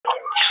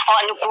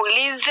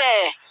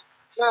Nikuulize.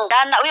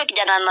 Dana huyo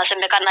kijana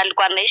anasemekana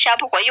alikuwa anaishi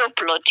hapo kwa hiyo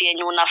plot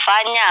yenye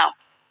unafanya.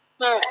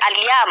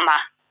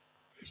 Aliama.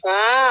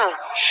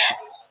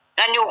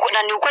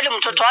 Na ni ukweli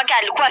mtoto wake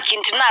alikuwa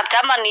kidnapped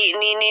ama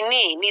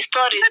ni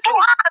story tu?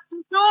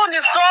 Ni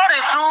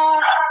story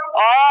tu.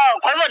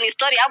 Kwa hivyo ni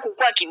story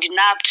hakukuwa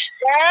kidnapped.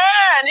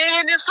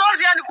 Ni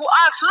story yani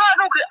ku-act.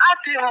 Sio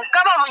ku-act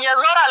kama mwenye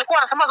Zora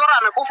alikuwa anasema Zora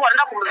amekufa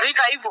anaenda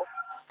kumzika hivyo.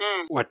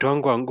 Watu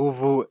wangu wa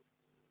nguvu,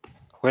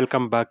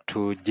 welcome back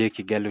to J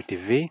Kigalo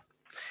TV.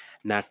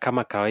 Na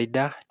kama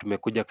kawaida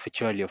tumekuja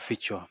kufichua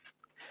waliofichwa.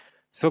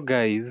 So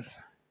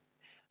guys,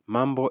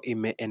 mambo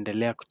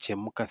imeendelea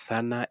kuchemuka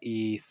sana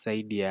hii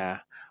side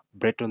ya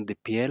Brighton the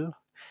PL,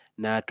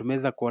 na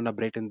tumeweza kuona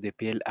Brighton the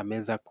PL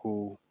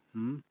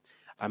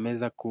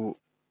ameweza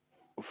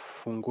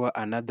kufungua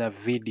another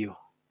video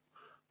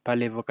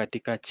pale hivyo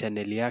katika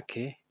channel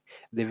yake.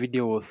 The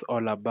video was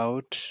all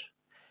about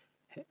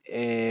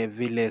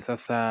vile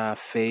sasa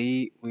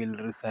Faye will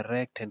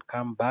resurrect and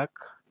come back,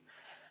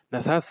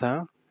 na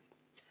sasa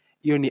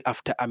hiyo ni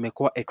after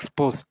amekuwa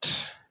exposed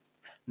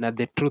na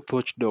the truth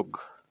watchdog.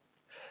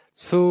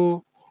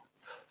 So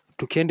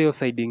tukienda hiyo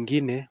side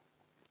ingine,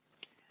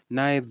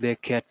 naye the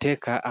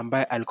caretaker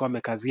ambaye alikuwa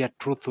amekazia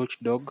truth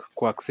watchdog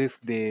ku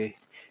access the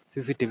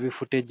CCTV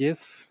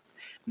footages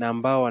na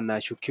ambao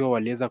wanashukiwa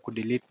waliweza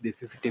kudelete the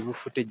CCTV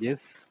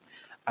footages,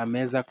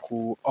 ameweza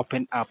ku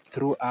open up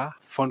through a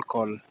phone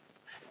call.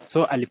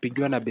 So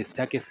alipigiwa na best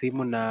yake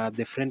simu na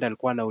the friend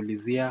alikuwa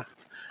anaulizia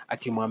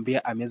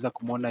akimwambia ameweza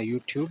kumwona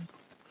YouTube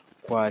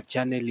kwa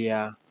channel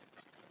ya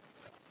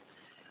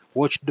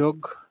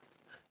Watchdog,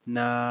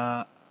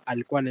 na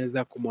alikuwa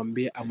anaweza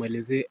kumwambia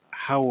amwelezee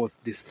how was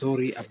the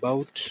story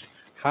about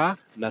her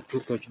na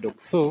Truth Watchdog.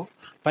 So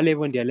pale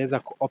hivyo ndiye aliweza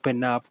ku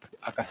open up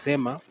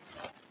akasema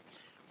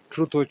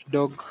Truth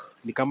Watchdog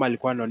ni kama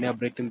alikuwa anaonea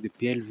Brighton the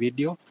PL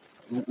video,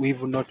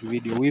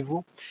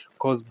 wivu,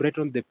 cause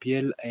Brighton the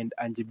PL and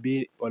Angie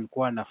B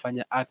walikuwa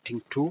wanafanya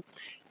acting too,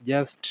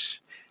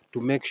 just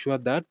to make sure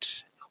that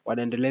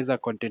wanaendeleza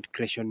content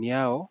creation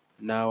yao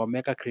na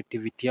wameka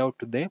creativity yao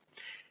to the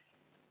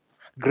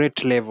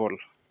great level.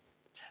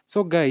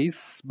 So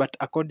guys, but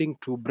according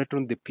to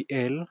Brighton the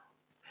PL,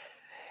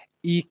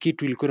 hii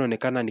kitu ilikuwa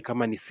inaonekana ni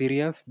kama ni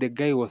serious. The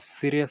guy was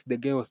serious, the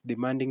guy was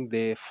demanding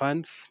the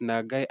funds,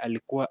 na guy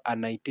alikuwa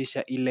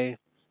anaitisha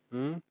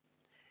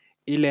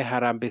ile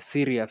harambe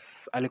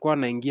serious. Alikuwa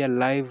anaingia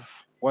live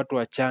watu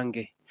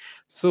wachange.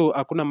 So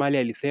hakuna mahali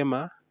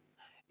alisema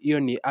hiyo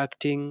ni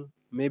acting,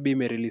 maybe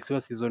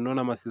imereleasiwa season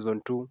 1 ama season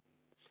 2.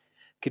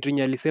 Kitu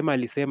yenye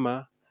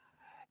alisema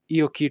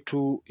hiyo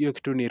kitu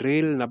ni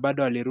real, na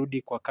bado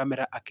alirudi kwa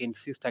kamera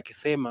akiinsist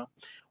akisema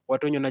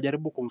watu wenye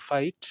wanajaribu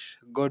kumfight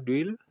God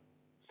will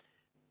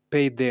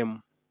pay them.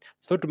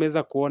 So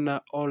tumeweza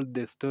kuona all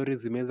the stories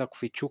zimeweza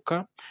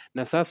kufichuka,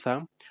 na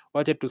sasa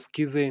wacha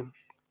tusikize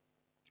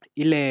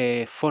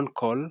ile phone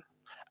call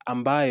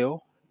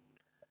ambayo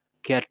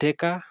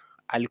caretaker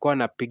alikuwa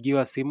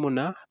anapigiwa simu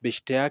na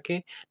beshte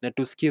yake, na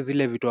tusikie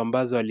zile vitu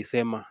ambazo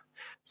alisema.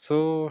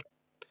 So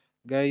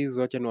guys,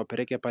 wacha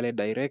niwapeleke pale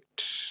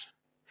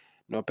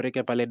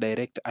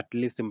direct at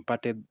least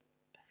mpate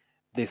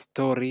the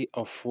story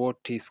of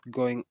what is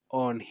going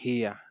on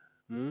here.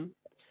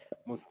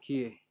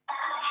 Musikie.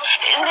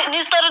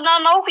 Ni story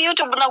naona huko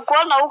YouTube na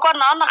kuona huko,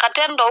 naona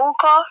katendo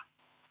huko.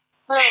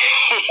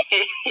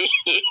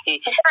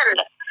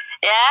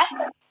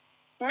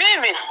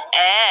 Mimi?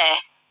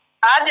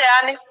 Aje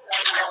yani?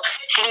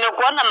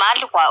 Nimekuona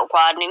mahali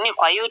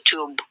kwa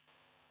YouTube.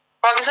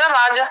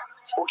 Wakisema aje?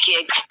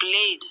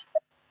 Explain.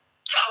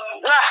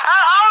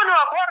 Hao ni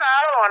wakora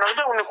hao,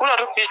 wanakuja kunikula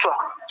tu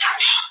kichwa.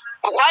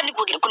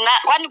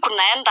 Kwani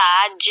kunaenda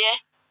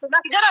aje?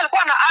 Na kijana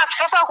alikuwa na act,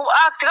 sasa ku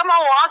act kama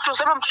watu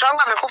useme mtoto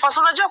wangu amekufa. So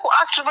unajua ku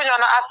act hivyo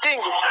wana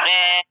acting.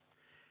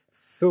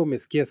 So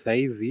umesikia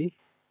saizi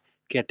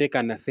caretaker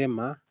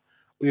anasema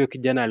huyo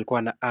kijana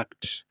alikuwa na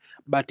act,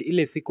 but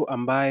ile siku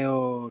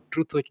ambayo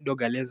Truth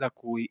Watchdog aliweza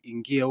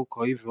kuingia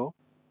huko hivyo,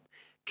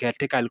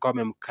 caretaker alikuwa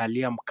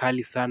amemkalia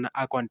mkali sana,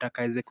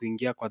 anataka aweze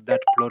kuingia kwa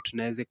that plot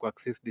na aweze ku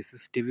access the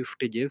CCTV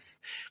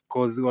footages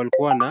cause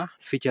walikuwa na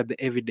feature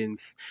the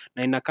evidence,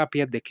 na inakaa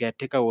pia the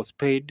caretaker was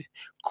paid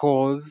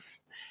cause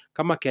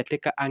kama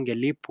caretaker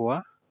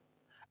angelipwa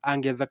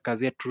angeweza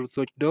kazia Truth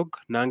Watchdog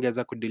na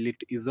angeweza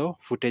kudelete hizo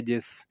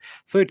footages.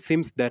 So it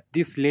seems that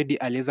this lady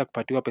aliweza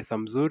kupatiwa pesa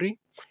mzuri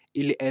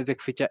ili aweze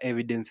kuficha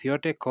evidence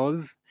yote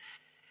cause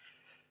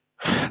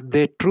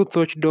the Truth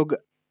Watchdog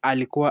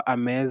alikuwa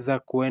ameweza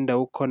kuenda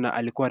huko na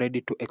alikuwa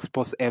ready to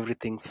expose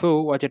everything.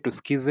 So wacha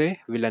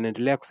tusikize vile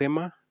anaendelea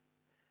kusema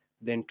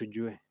then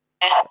tujue.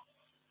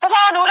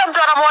 Sasa ni ule mtu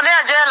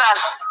anamuonea jealous.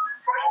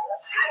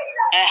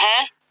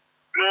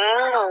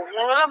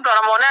 Ule mtu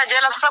anamuonea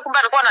jealous, sasa kumbe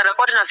alikuwa na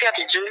record na si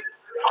atijui.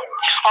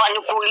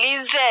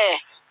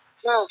 Nikuulize.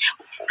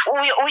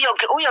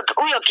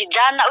 Huyo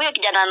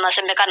kijana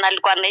anasemekana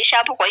alikuwa anaishi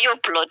hapo kwa hiyo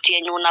plot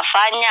yenye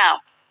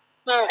unafanya.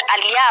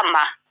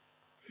 Aliama.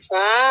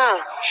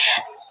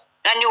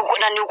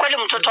 Na ni ukweli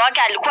mtoto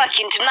wake alikuwa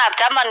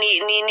kidnapped ama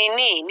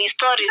ni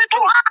story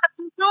tu?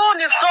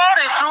 Ni story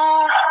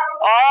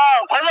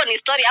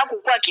story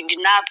hakukuwa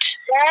kidnapped.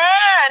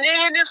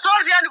 Ni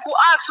story yani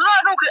kuact.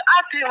 Sio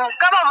ukiact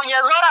kama mwenye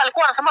Zora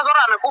alikuwa anasema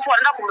Zora amekufa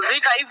anaenda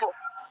kumzika hivyo.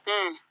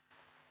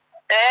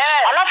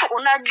 Alafu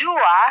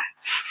unajua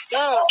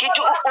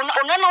kitu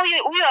unaona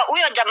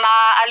huyo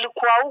jamaa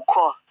alikuwa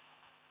huko.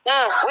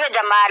 Huyo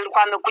jamaa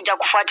alikuwa amekuja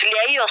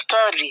kufuatilia hiyo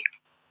story.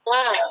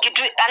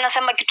 Kitu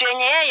anasema kitu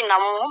yenye yeye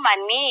inamuuma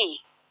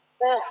ni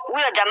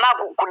huyo jamaa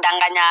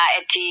kudanganya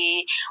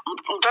eti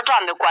mtoto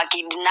amekuwa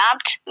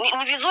kidnapped.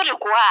 Ni vizuri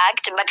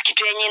kuact, but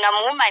kitu yenye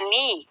inamuuma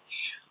ni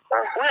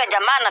huyo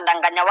jamaa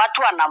anadanganya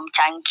watu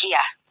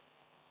anamchangia.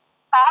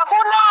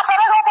 Hakuna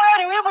pereka kwa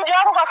ni wivu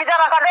yako kwa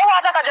kijana kadogo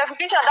hata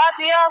kajafikisha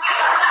dati ya.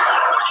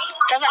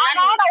 Sasa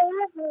anaona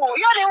wivu.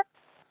 Hiyo ni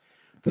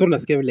So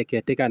nasikia vile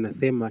Caretaker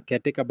anasema,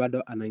 Caretaker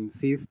bado ana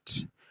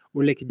insist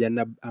ule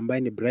kijana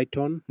ambaye ni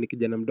Brighton ni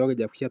kijana mdogo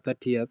hajafikisha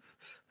 30 years.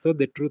 So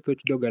the truth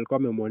watchdog alikuwa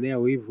amemwonea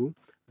wivu,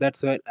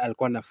 that's why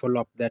alikuwa na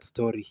follow up that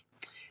story.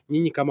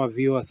 Nyinyi kama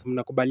viewers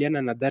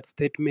mnakubaliana na that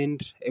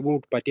statement? Hebu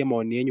tupatie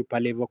maoni yenu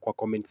pale hivyo kwa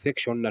comment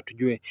section na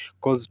tujue,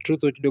 cause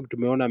truth watchdog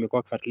tumeona amekuwa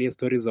akifuatilia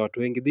stories za watu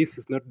wengi. This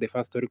is not the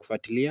first story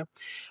kufuatilia,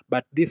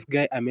 but this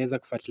guy ameweza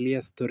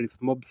kufuatilia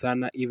stories mob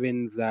sana,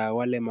 even za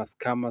wale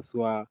mascammers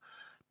wa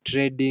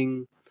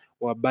trading,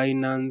 wa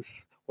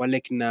Binance, wale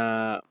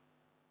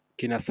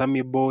kina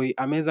Sammy Boy.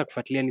 Ameweza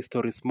kufuatilia ni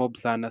stories mob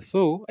sana,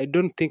 so I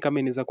don't think kama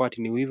inaweza kuwa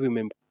ati ni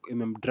wivu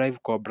imemdrive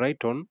kwa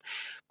Brighton,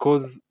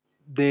 cause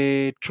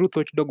the truth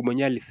watchdog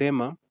mwenyewe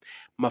alisema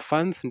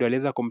mafans ndio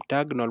aliweza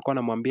kumtag na walikuwa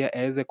anamwambia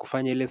aweze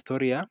kufanya ile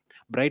story ya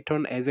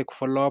Brighton, aweze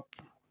kufollow up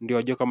ndio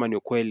wajue kama ni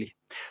ukweli.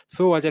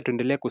 So wacha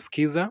tuendelee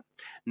kusikiza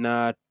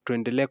na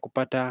tuendelee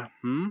kupata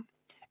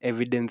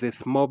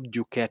evidences mob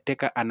juu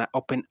Caretaker ana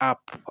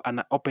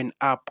open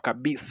up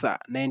kabisa,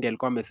 naye ndiye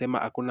alikuwa amesema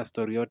hakuna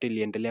story yote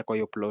iliendelea kwa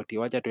hiyo ploti.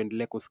 Wacha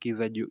tuendelee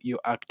kusikiza juu hiyo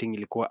acting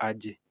ilikuwa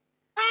aje.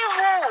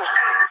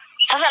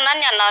 Sasa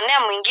nani anaonea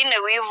mwingine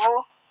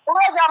wivu?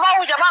 Huyu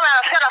jamaa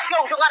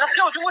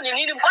anasikia uchungu ni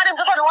nini? Kwani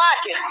mtoto ni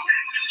wake?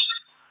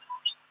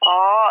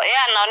 Yeye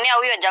anaonea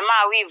huyo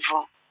jamaa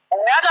wivu.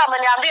 Hata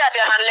ameniambia ati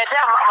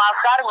ananiletea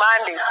maaskari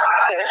mandi.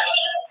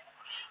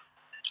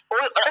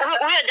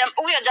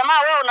 Huyo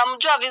jamaa wewe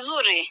unamjua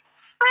vizuri?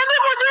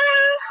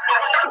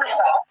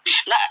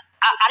 Na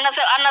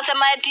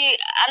anasema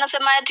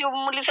eti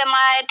mlisema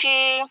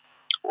eti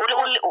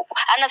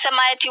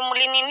anasema eti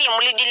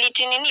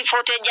mlidelete nini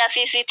footage ya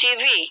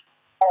CCTV.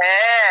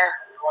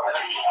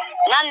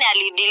 Nani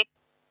alidelete?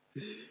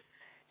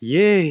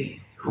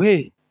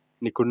 We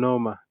ni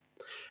kunoma.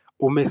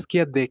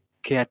 Umesikia the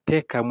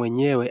Caretaker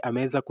mwenyewe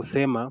ameweza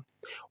kusema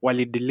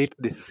walidelete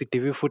the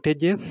CCTV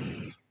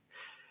footages.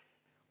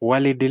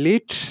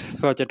 Walidelete.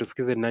 So acha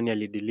tusikize nani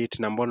alidelete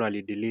na mbona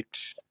walidelete.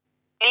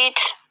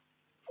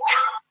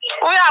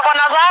 Huyu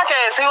akona zake,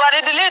 si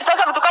walidelete.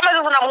 Sasa vitu kama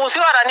hizo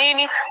zinamuhusiwa na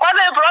nini?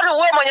 Kwanza ni plot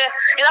huyo mwenye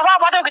inafaa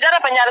apate kijana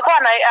penye alikuwa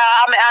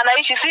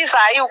anaishi, si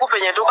saa hii huko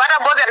penye tu.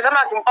 Hata boss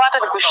alisema akimpata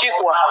ni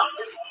kushikwa.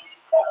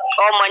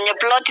 Mwenye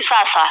plot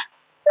sasa.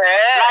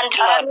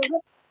 Landlord.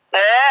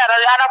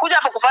 Anakuja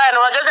hapo kufanya,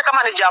 unajua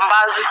kama ni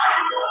jambazi.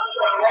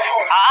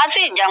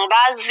 Si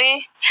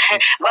jambazi.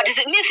 But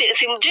mimi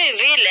simjui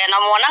vile,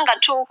 namuonanga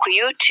tu ku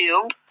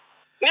YouTube.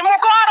 Ni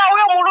mkora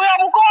huyo,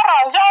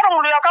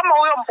 mluya kama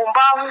huyo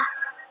mpumbavu.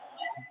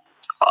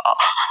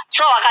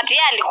 So wakati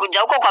yeye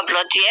alikuja huko kwa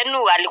plot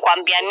yenu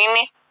alikwambia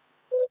nini?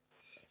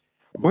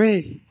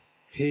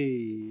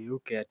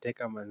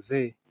 Caretaker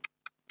manze.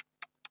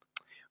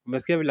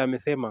 Umesikia vile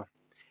amesema?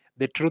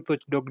 The truth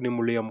watchdog ni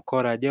mlio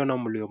mkora, hajaona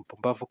mlio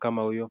mpumbavu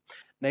kama huyo.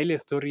 Na ile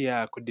story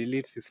ya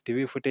kudelete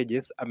CCTV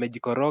footages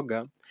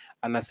amejikoroga,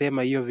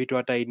 anasema hiyo vitu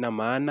hata haina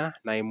maana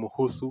na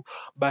imuhusu,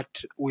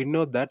 but we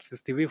know that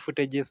CCTV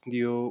footages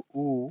ndio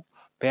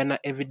peana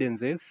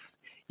evidences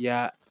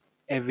ya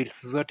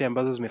evils zote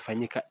ambazo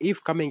zimefanyika.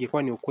 If kama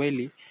ingekuwa ni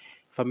ukweli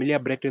familia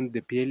Brighton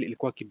the PL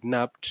ilikuwa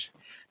kidnapped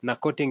na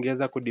court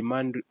ingeweza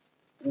kudemand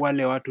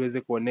wale watu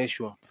waweze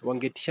kuoneshwa,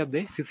 wangetisha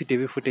the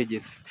CCTV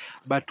footages.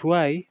 But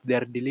why they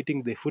are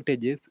deleting the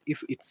footages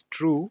if it's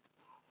true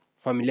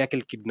familia yake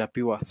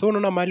ilikidnapiwa? So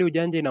unaona mahali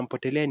ujanja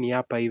inampotelea ni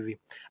hapa hivi.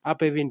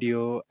 Hapa hivi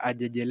ndio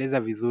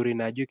hajajieleza vizuri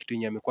na ajui kitu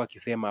yenye amekuwa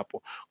akisema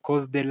hapo.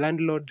 Cause the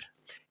landlord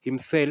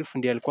himself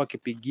ndiye alikuwa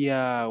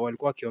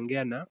walikuwa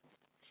wakiongea na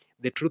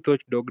the truth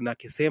watchdog na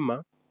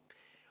akisema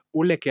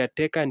ule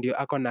Caretaker ndio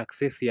ako na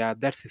access ya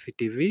that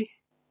CCTV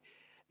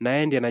na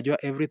yeye ndiye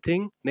anajua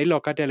everything, na ile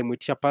wakati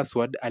alimuitisha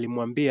password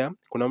alimwambia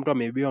kuna mtu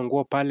ameibiwa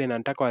nguo pale na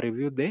nataka wa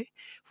review the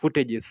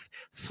footages.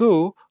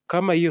 So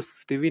kama hiyo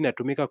CCTV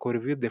inatumika ku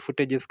review the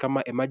footages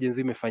kama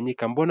emergency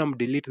imefanyika, mbona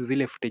mdelete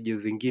zile footages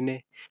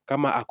zingine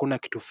kama hakuna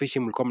kitu fishi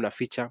mlikuwa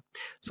mnaficha?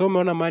 So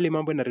umeona mahali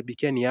mambo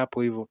inaribikia ni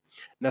hapo hivyo.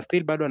 Na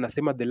still bado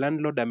anasema the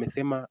landlord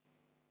amesema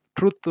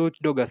truth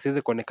watchdog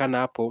asiweze kuonekana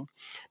hapo,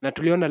 na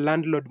tuliona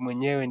landlord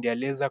mwenyewe ndiye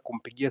aliweza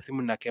kumpigia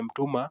simu na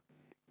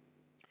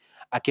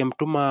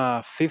akimtuma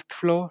 5th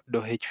floor do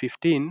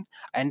H15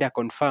 aende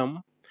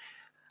confirm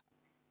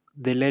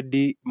the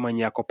lady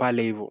mwenye ako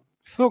pale hivyo.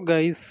 So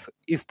guys,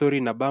 hii story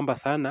inabamba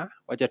sana,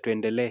 wacha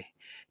tuendelee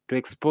to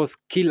expose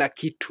kila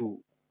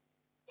kitu.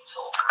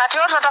 ati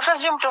watu watafuta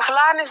sijui mtu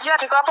fulani sijui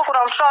ati hapo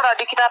kuna mtoto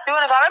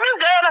anadikitapiwa. Nikamwambia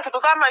mimi sijaona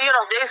kitu kama hiyo na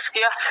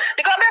sijaisikia.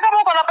 Nikamwambia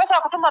kama uko na pesa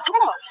ya kutuma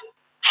tuma.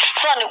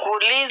 So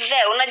nikuulize,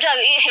 unajua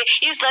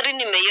hii story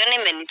nimeiona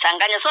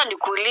imenichanganya. So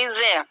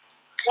nikuulize,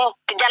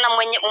 kijana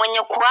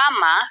mwenye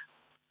kuama,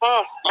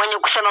 mwenye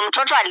kusema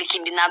mtoto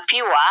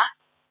alikidnapiwa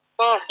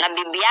na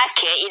bibi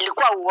yake,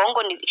 ilikuwa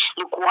uongo ni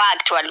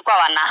kuact, walikuwa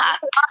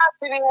wanahack?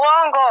 Ni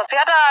uongo. Si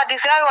hata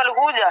DCI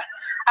walikuja.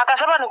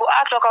 Akasema ni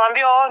kuact,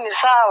 akamwambia ni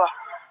sawa.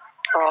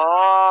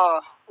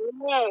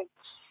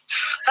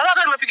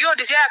 Sasa nimepigiwa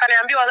DCI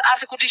akaniambia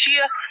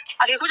asikutishie.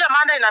 Akikuja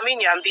Monday na mimi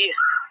niambie.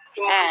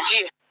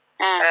 Nimkujie.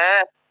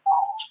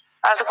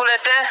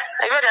 Asikuletee.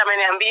 Hivyo ndiye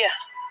ameniambia.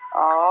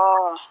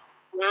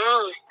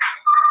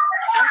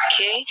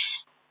 Okay.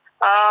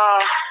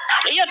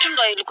 Hiyo tu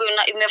ndio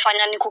ilikuwa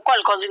imefanya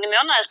nikukall cause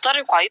nimeona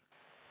story kwa hiyo.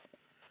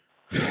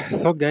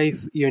 So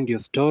guys, hiyo ndio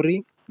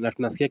story na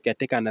tunasikia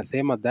Caretaker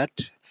anasema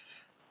that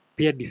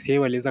pia DCI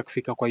waliweza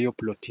kufika kwa hiyo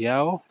plot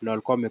yao na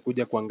walikuwa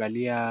wamekuja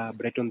kuangalia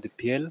Brighton the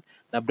PL,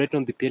 na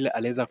Brighton the PL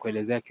aliweza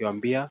kuelezea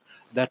akiwaambia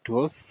that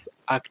was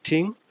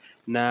acting,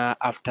 na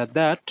after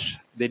that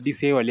the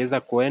DCI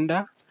waliweza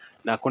kuenda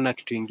na hakuna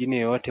kitu ingine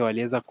yoyote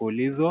waliweza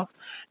kuulizwa.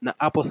 Na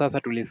hapo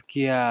sasa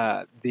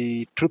tulisikia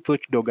the truth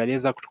watchdog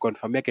aliweza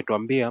kutukonfirmia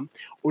akituambia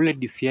ule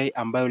DCI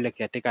ambaye ule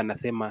Caretaker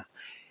anasema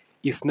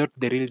is not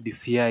the real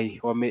DCI.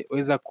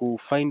 Wameweza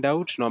kufind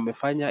out na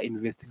wamefanya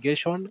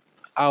investigation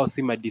au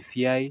si ma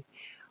DCI,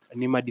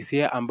 ni ma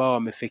DCI ambao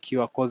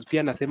wamefekiwa. Cause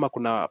pia nasema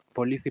kuna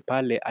polisi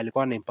pale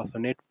alikuwa na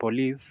impersonate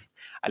police,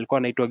 alikuwa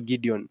anaitwa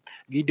Gideon.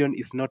 Gideon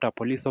is not a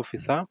police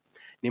officer,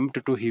 ni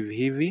mtu tu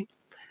hivi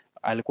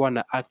alikuwa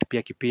na act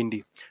pia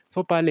kipindi.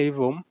 So pale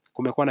hivyo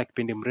kumekuwa na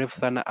kipindi mrefu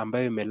sana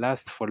ambayo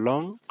imelast for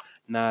long,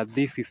 na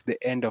this is the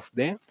end of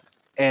the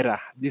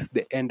era, this is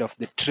the end of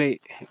the tray.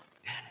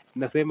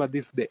 Nasema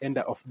this is the end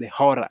of the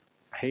horror.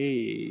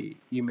 Hey,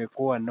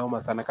 imekuwa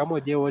noma sana. Kama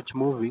uje watch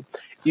movie,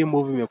 hii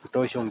movie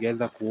imekutosha,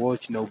 ungeweza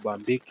kuwatch na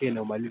ubambike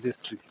na umalize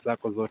stress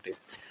zako zote.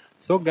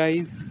 So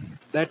guys,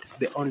 that's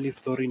the only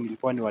story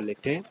nilikuwa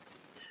niwaletee.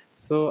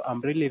 So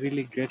I'm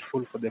really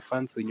grateful for the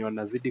fans wenye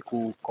wanazidi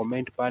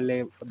kucomment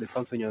pale, for the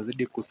fans wenye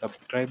wanazidi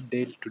kusubscribe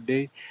day to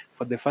day,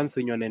 for the fans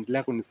wenye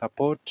wanaendelea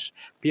kunisupport,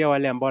 pia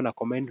wale ambao wana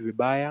comment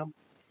vibaya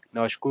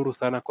nawashukuru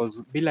sana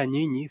cause bila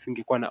nyinyi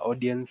singekuwa na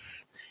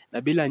audience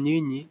na bila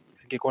nyinyi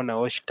singekuwa na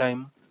watch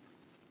time.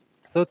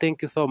 So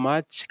thank you so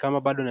much.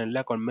 Kama bado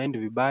naendelea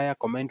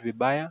comment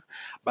vibaya,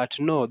 but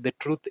no, the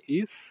truth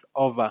is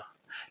over.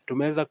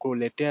 Tumeweza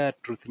kuletea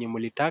truth yenye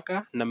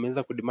mlitaka na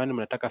mmeweza kudemand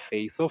mnataka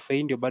Faye. So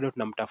Faye ndio bado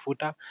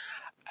tunamtafuta,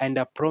 and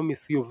I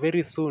promise you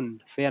very soon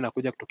Faye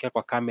anakuja kutokea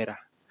kwa kamera.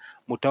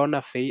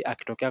 Mtaona Faye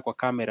akitokea kwa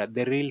kamera,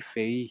 the real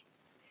Faye.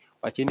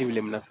 Wacheni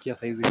vile mnasikia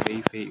saizi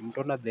Faye.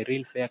 Mtaona the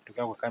real Faye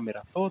akitokea kwa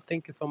kamera. So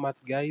thank you so much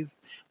guys.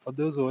 For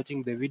those who are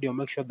watching the video,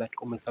 make sure that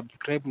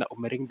subscribe na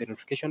ring the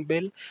notification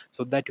bell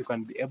so that you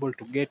can be able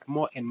to get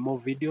more and more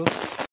videos.